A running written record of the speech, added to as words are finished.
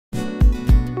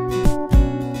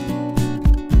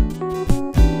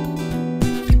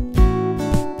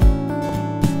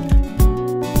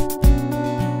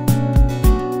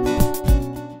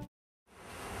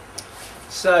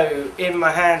So in my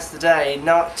hands today,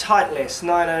 Titleist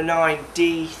 909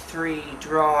 D3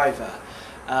 driver.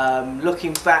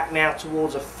 Looking back now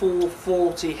towards a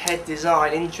 440 head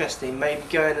design, interesting, maybe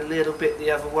going a little bit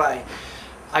the other way.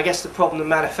 I guess the problem the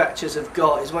manufacturers have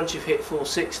got is once you've hit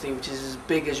 460, which is as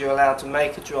big as you're allowed to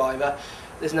make a driver,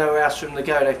 there's nowhere else for them to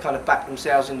go. They've kind of backed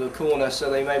themselves into a corner,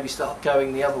 so they maybe start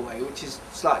going the other way, which is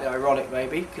slightly ironic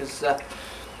maybe, because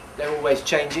they're always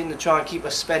changing to try and keep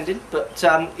us spending. But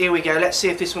here we go, let's see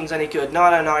if this one's any good.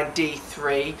 909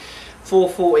 D3,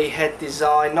 440 head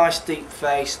design, nice deep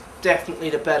face, definitely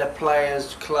the better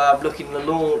players club, looking to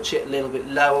launch it a little bit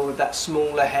lower with that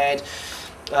smaller head.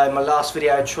 In my last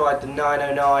video I tried the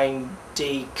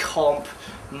 909D comp,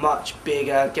 much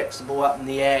bigger, gets the ball up in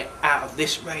the air, out of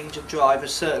this range of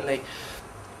drivers certainly.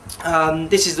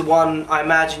 This is the one I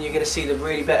imagine you're going to see the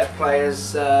really better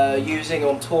players using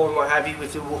on tour and what have you,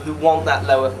 who want that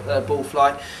lower ball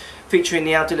flight. Featuring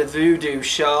the Aldila Voodoo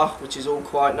shaft, which is all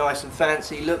quite nice and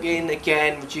fancy looking.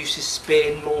 Again, reduces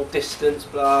spin, more distance,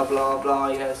 blah blah blah,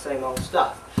 you know, the same old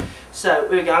stuff. So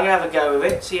here we go, I'm going to have a go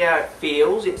with it, see how it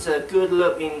feels. It's a good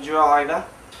looking driver,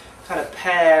 kind of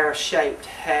pear-shaped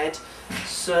head,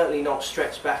 certainly not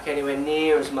stretched back anywhere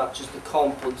near as much as the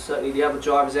comp and certainly the other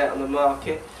drivers out on the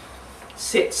market.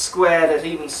 Sits squared at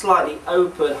even slightly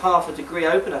open, half a degree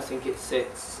open I think it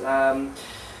sits.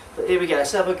 But here we go,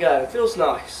 let's have a go. It feels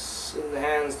nice in the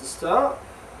hands to start.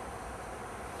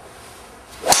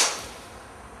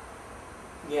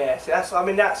 Yeah, so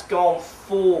that's gone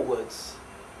forwards.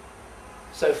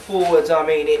 So forwards, I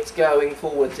mean it's going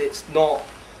forwards, it's not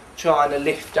trying to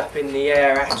lift up in the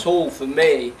air at all for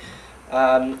me.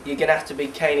 You're going to have to be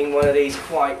caning one of these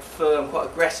quite firm, quite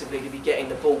aggressively to be getting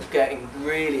the ball getting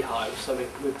really high with something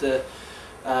with the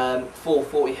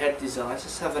 440 head design.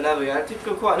 Let's have another go. It did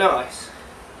feel quite nice.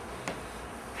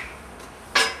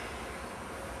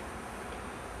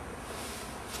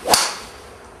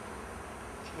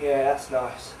 Yeah, that's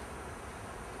nice.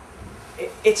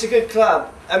 It's a good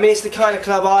club. I mean, it's the kind of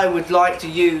club I would like to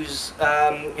use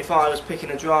if I was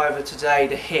picking a driver today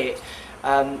to hit.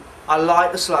 I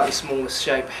like the slightly smaller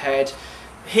shape head.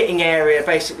 Hitting area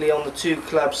basically on the two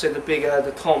clubs, so the bigger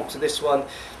the comp to this one,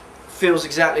 feels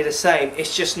exactly the same.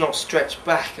 It's just not stretched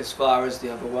back as far as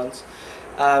the other ones.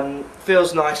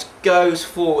 Feels nice, goes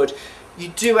forward. You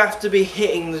do have to be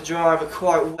hitting the driver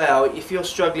quite well. If you're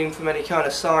struggling from any kind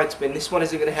of side spin, this one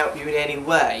isn't going to help you in any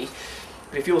way.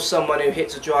 But if you're someone who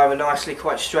hits a driver nicely,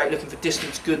 quite straight, looking for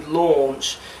distance, good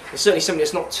launch, and certainly something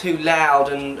that's not too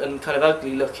loud and kind of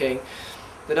ugly looking,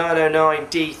 the 909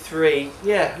 D3,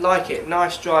 yeah, like it,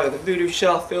 nice driver. The Voodoo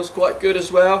shaft feels quite good as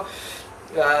well.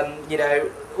 You know,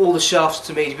 all the shafts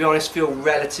to me, to be honest, feel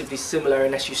relatively similar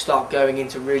unless you start going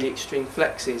into really extreme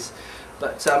flexes.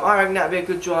 But I reckon that would be a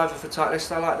good driver for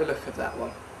Titleist. I like the look of that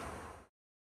one.